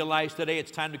you realize today it's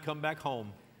time to come back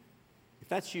home. If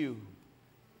that's you,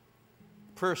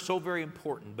 prayer is so very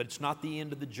important, but it's not the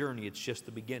end of the journey, it's just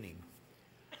the beginning.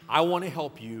 I want to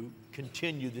help you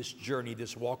continue this journey,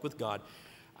 this walk with God.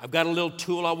 I've got a little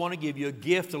tool I want to give you, a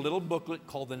gift, a little booklet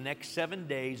called The Next 7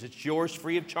 Days. It's yours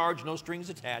free of charge, no strings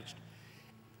attached.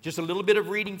 Just a little bit of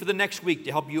reading for the next week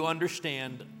to help you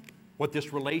understand what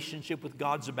this relationship with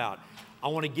God's about. I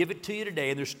want to give it to you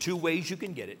today, and there's 2 ways you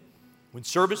can get it. When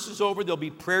service is over, there'll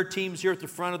be prayer teams here at the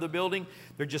front of the building.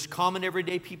 They're just common,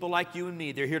 everyday people like you and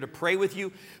me. They're here to pray with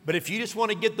you. But if you just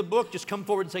want to get the book, just come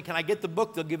forward and say, can I get the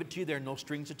book? They'll give it to you there, no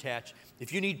strings attached.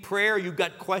 If you need prayer, you've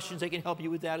got questions, they can help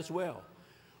you with that as well.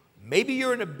 Maybe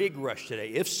you're in a big rush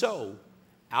today. If so,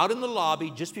 out in the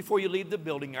lobby, just before you leave the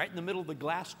building, right in the middle of the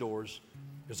glass doors,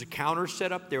 there's a counter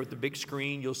set up there with the big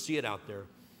screen. You'll see it out there.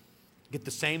 Get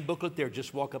the same booklet there.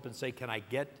 Just walk up and say, can I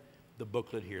get the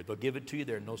booklet here? They'll give it to you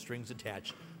there, no strings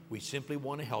attached. We simply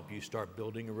want to help you start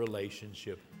building a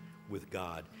relationship with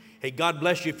God. Hey, God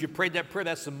bless you. If you prayed that prayer,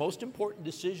 that's the most important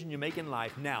decision you make in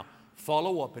life. Now,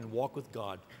 follow up and walk with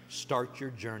God. Start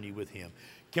your journey with Him.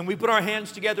 Can we put our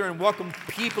hands together and welcome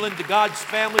people into God's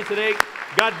family today?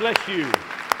 God bless you.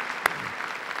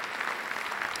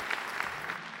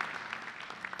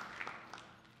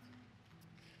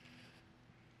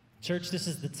 Church, this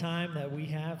is the time that we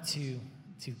have to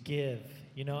give.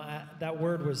 You know, that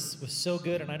word was so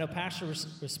good, and I know Pastor was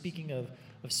speaking of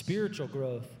spiritual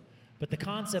growth, but the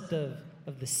concept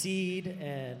of the seed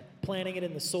and planting it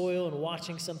in the soil and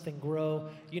watching something grow.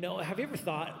 You know, have you ever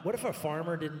thought, what if a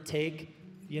farmer didn't take,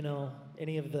 you know,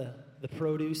 any of the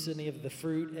produce, any of the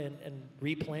fruit and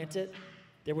replant it?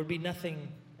 There would be nothing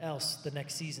else the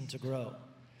next season to grow.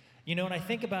 You know, and I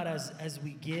think about as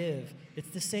we give, it's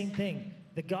the same thing.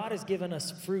 That God has given us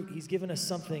fruit. He's given us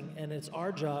something, and it's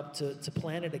our job to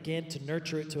plant it again, to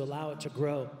nurture it, to allow it to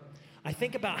grow. I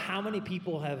think about how many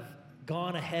people have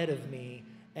gone ahead of me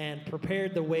and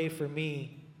prepared the way for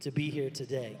me to be here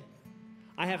today.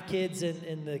 I have kids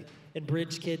in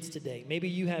Bridge Kids today. Maybe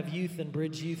you have youth in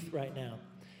Bridge Youth right now.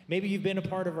 Maybe you've been a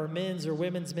part of our men's or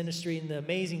women's ministry and the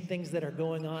amazing things that are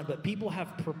going on, but people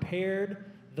have prepared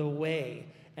the way,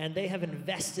 and they have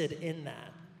invested in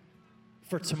that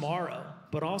for tomorrow,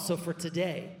 but also for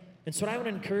today. And so what I would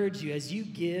encourage you as you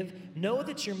give, know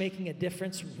that you're making a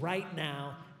difference right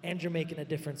now, and you're making a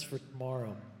difference for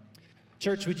tomorrow.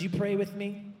 Church, would you pray with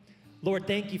me? Lord,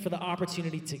 thank you for the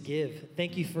opportunity to give.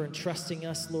 Thank you for entrusting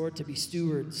us, Lord, to be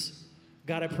stewards.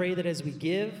 God, I pray that as we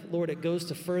give, Lord, it goes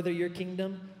to further your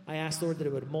kingdom. I ask, Lord, that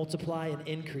it would multiply and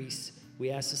increase. We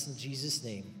ask this in Jesus'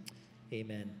 name.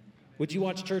 Amen. Would you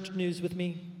watch church news with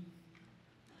me?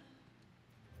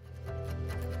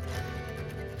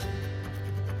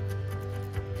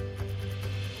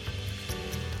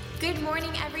 Good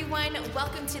morning, everyone.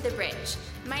 Welcome to The Bridge.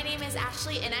 My name is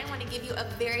Ashley, and I want to give you a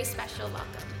very special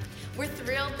welcome. We're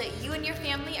thrilled that you and your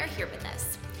family are here with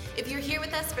us. If you're here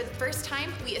with us for the first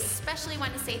time, we especially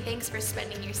want to say thanks for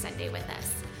spending your Sunday with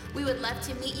us. We would love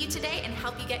to meet you today and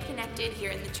help you get connected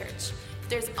here in the church.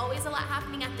 There's always a lot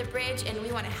happening at The Bridge, and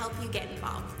we want to help you get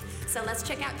involved. So let's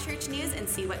check out church news and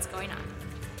see what's going on.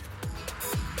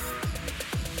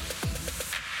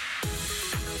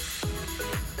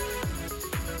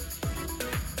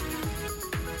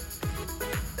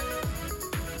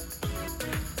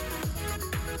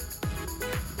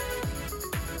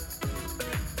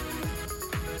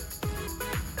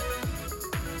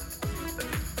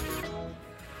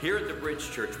 Here at the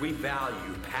Bridge Church, we value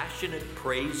passionate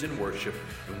praise and worship,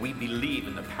 and we believe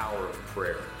in the power of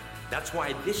prayer. That's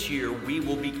why this year we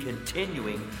will be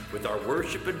continuing with our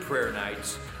worship and prayer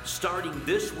nights starting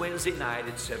this Wednesday night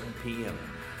at 7 p.m.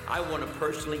 I want to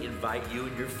personally invite you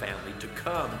and your family to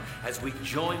come as we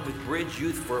join with Bridge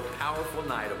Youth for a powerful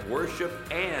night of worship,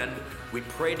 and we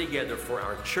pray together for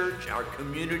our church, our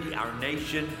community, our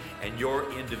nation, and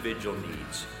your individual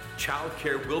needs. Child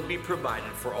care will be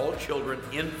provided for all children,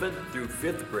 infant through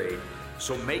 5th grade,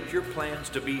 so make your plans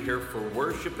to be here for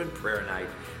worship and prayer night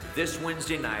this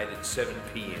Wednesday night at 7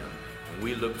 p.m. And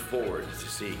we look forward to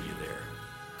seeing you there.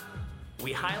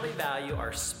 We highly value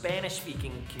our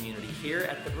Spanish-speaking community here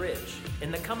at The Bridge. In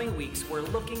the coming weeks, we're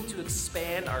looking to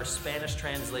expand our Spanish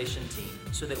translation team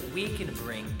so that we can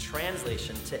bring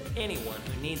translation to anyone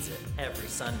who needs it every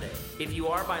Sunday. If you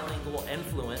are bilingual and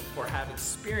fluent or have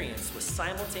experience with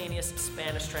simultaneous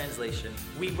Spanish translation,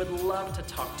 we would love to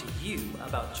talk to you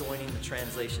about joining the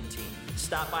translation team.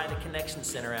 Stop by the Connection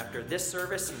Center after this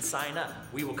service and sign up.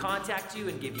 We will contact you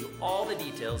and give you all the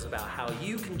details about how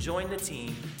you can join the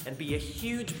team and be a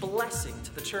huge blessing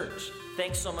to the church.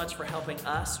 Thanks so much for helping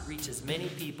us reach as many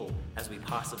people as we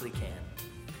possibly can.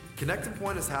 Connecting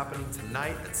Point is happening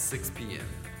tonight at 6 p.m.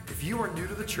 If you are new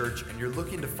to the church and you're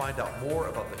looking to find out more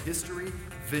about the history,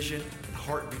 vision, and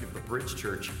heartbeat of the Bridge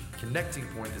Church, Connecting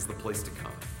Point is the place to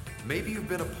come. Maybe you've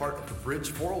been a part of the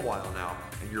Bridge for a while now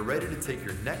and you're ready to take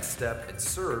your next step and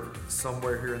serve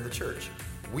somewhere here in the church.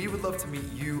 We would love to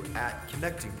meet you at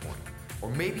Connecting Point. Or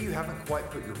maybe you haven't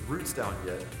quite put your roots down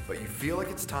yet, but you feel like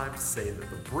it's time to say that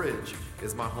the Bridge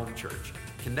is my home church.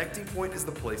 Connecting Point is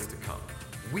the place to come.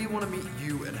 We want to meet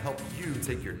you and help you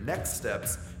take your next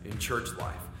steps in church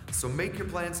life. So make your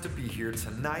plans to be here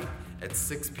tonight at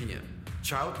 6 p.m.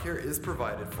 Childcare is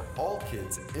provided for all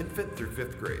kids, infant through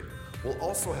 5th grade. We'll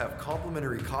also have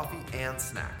complimentary coffee and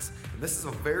snacks. And this is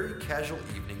a very casual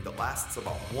evening that lasts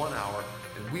about 1 hour,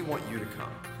 and we want you to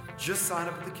come. Just sign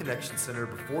up at the Connection Center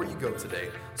before you go today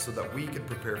so that we can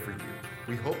prepare for you.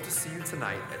 We hope to see you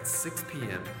tonight at 6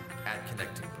 p.m. at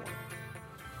Connecting Point.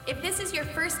 If this is your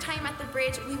first time at the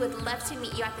Bridge, we would love to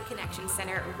meet you at the Connection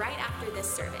Center right after this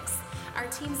service. Our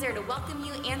team's there to welcome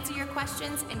you, answer your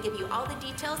questions, and give you all the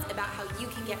details about how you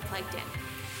can get plugged in.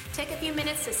 Take a few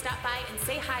minutes to stop by and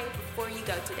say hi before you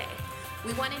go today.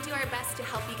 We want to do our best to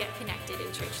help you get connected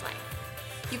in church life.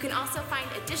 You can also find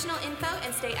additional info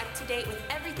and stay up to date with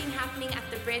everything happening at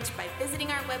The Bridge by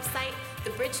visiting our website,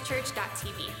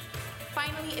 thebridgechurch.tv.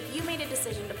 Finally, if you made a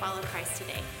decision to follow Christ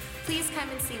today, please come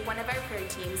and see one of our prayer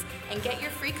teams and get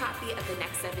your free copy of the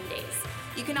Next 7 Days.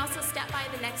 You can also stop by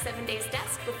the Next 7 Days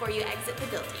desk before you exit the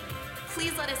building.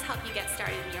 Please let us help you get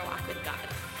started in your walk with God.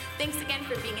 Thanks again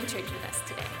for being in church with us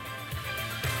today.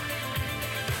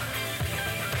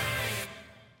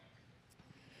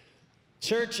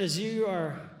 Church, as you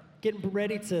are getting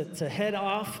ready to head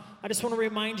off, I just want to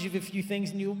remind you of a few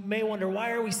things, and you may wonder,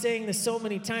 why are we saying this so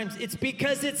many times? It's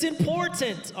because it's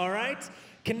important, all right?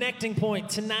 Connecting Point.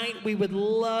 Tonight, we would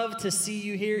love to see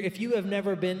you here. If you have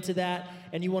never been to that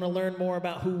and you want to learn more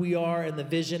about who we are and the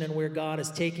vision and where God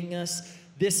is taking us,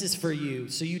 this is for you.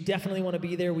 So you definitely want to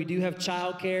be there. We do have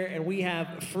childcare, and we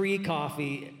have free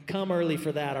coffee. Come early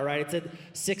for that, all right? It's at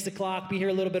 6 o'clock. Be here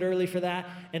a little bit early for that.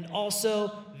 And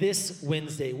also, this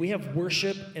Wednesday, we have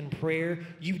worship and prayer.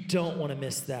 You don't want to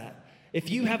miss that. If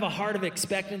you have a heart of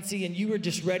expectancy and you are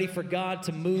just ready for God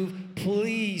to move,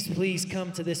 please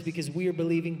come to this, because we are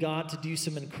believing God to do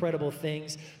some incredible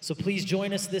things. So please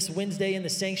join us this Wednesday in the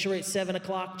sanctuary at 7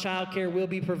 o'clock. Childcare will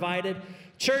be provided.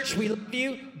 Church, we love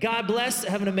you. God bless.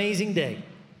 Have an amazing day.